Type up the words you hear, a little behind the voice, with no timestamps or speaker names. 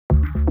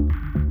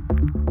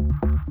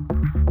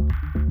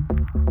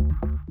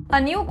A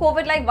new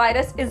COVID-like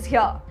virus is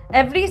here.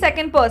 Every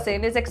second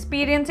person is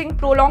experiencing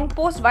prolonged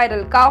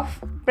post-viral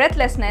cough,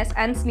 breathlessness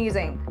and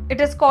sneezing.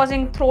 It is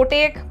causing throat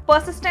ache,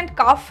 persistent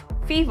cough,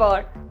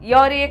 fever,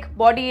 earache,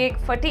 body ache,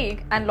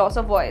 fatigue and loss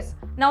of voice.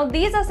 Now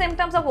these are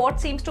symptoms of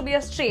what seems to be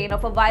a strain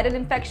of a viral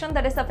infection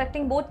that is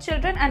affecting both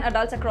children and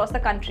adults across the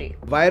country.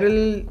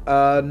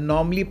 Viral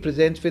normally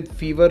presents with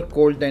fever,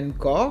 cold and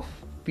cough.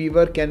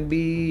 Fever can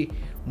be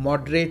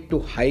moderate to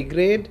high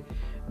grade.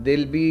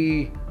 There'll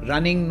be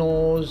running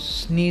nose,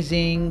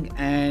 sneezing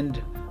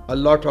and a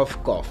lot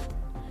of cough.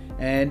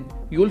 And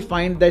you'll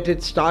find that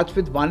it starts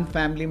with one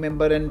family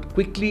member and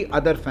quickly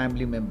other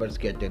family members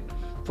get it.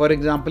 For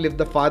example, if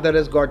the father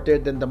has got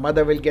it, then the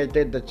mother will get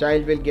it, the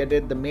child will get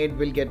it, the maid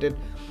will get it.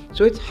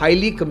 So it's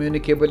highly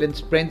communicable and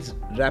spreads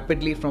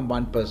rapidly from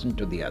one person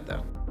to the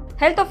other.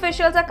 Health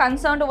officials are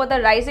concerned over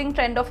the rising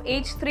trend of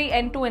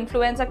H3N2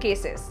 influenza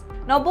cases.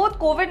 Now both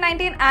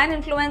COVID-19 and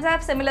influenza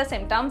have similar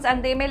symptoms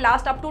and they may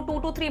last up to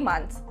 2 to 3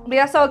 months. They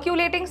are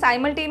circulating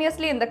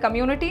simultaneously in the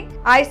community.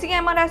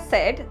 ICMR has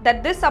said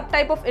that this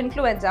subtype of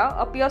influenza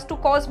appears to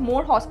cause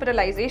more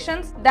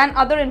hospitalizations than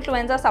other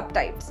influenza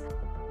subtypes.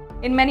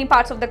 In many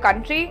parts of the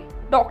country,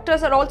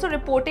 doctors are also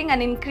reporting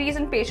an increase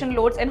in patient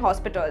loads in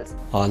hospitals.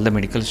 All the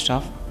medical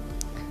staff,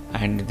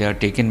 and they are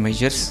taken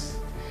measures,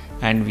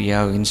 and we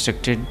have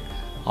instructed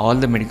all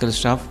the medical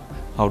staff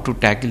how to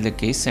tackle the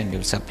case, and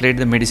will supply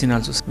the medicine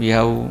also. We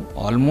have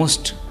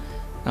almost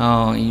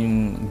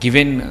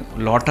given a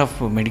lot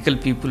of medical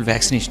people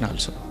vaccination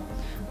also,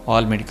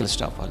 all medical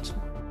staff also.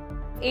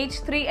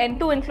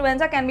 H3N2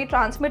 influenza can be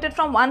transmitted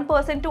from one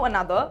person to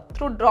another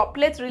through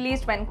droplets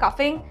released when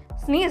coughing,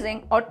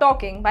 sneezing or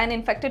talking by an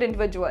infected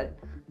individual.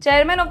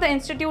 Chairman of the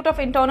Institute of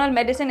Internal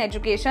Medicine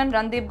Education,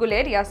 Randeep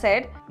Guleria,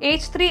 said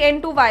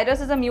H3N2 virus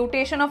is a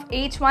mutation of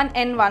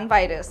H1N1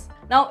 virus.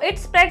 Now it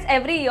spreads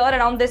every year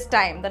around this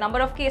time. The number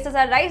of cases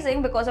are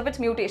rising because of its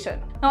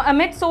mutation. Now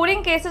amid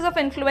soaring cases of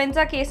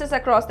influenza cases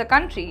across the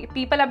country,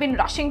 people have been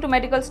rushing to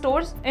medical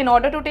stores in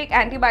order to take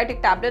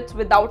antibiotic tablets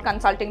without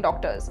consulting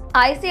doctors.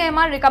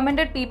 ICMR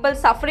recommended people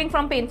suffering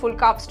from painful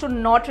coughs to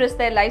not risk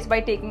their lives by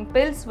taking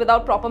pills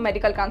without proper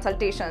medical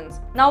consultations.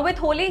 Now with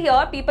Holi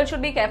here, people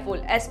should be careful,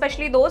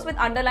 especially those with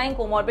underlying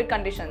comorbid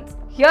conditions.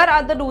 Here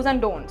are the do's and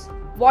don'ts.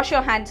 Wash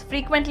your hands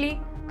frequently,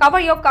 cover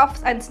your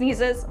coughs and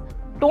sneezes,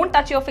 don't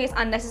touch your face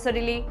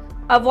unnecessarily,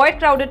 avoid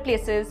crowded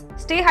places,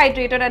 stay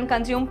hydrated and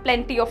consume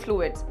plenty of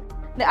fluids.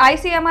 The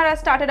ICMR has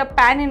started a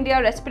pan-India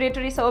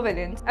respiratory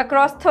surveillance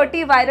across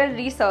 30 viral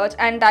research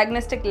and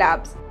diagnostic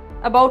labs.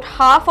 About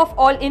half of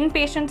all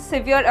inpatient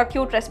severe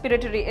acute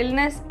respiratory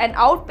illness and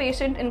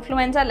outpatient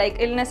influenza-like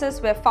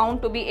illnesses were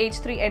found to be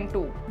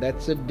H3N2.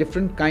 That's a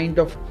different kind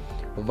of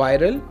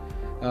viral.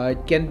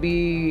 It can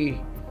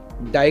be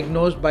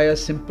diagnosed by a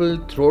simple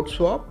throat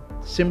swab.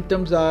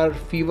 Symptoms are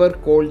fever,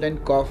 cold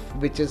and cough,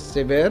 which is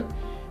severe,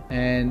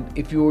 and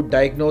if you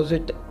diagnose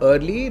it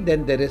early,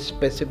 then there is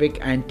specific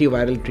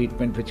antiviral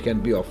treatment which can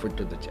be offered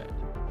to the child.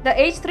 The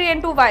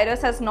H3N2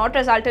 virus has not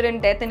resulted in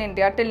death in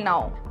India till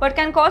now, but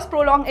can cause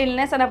prolonged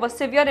illness and have a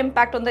severe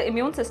impact on the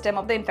immune system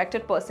of the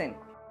infected person.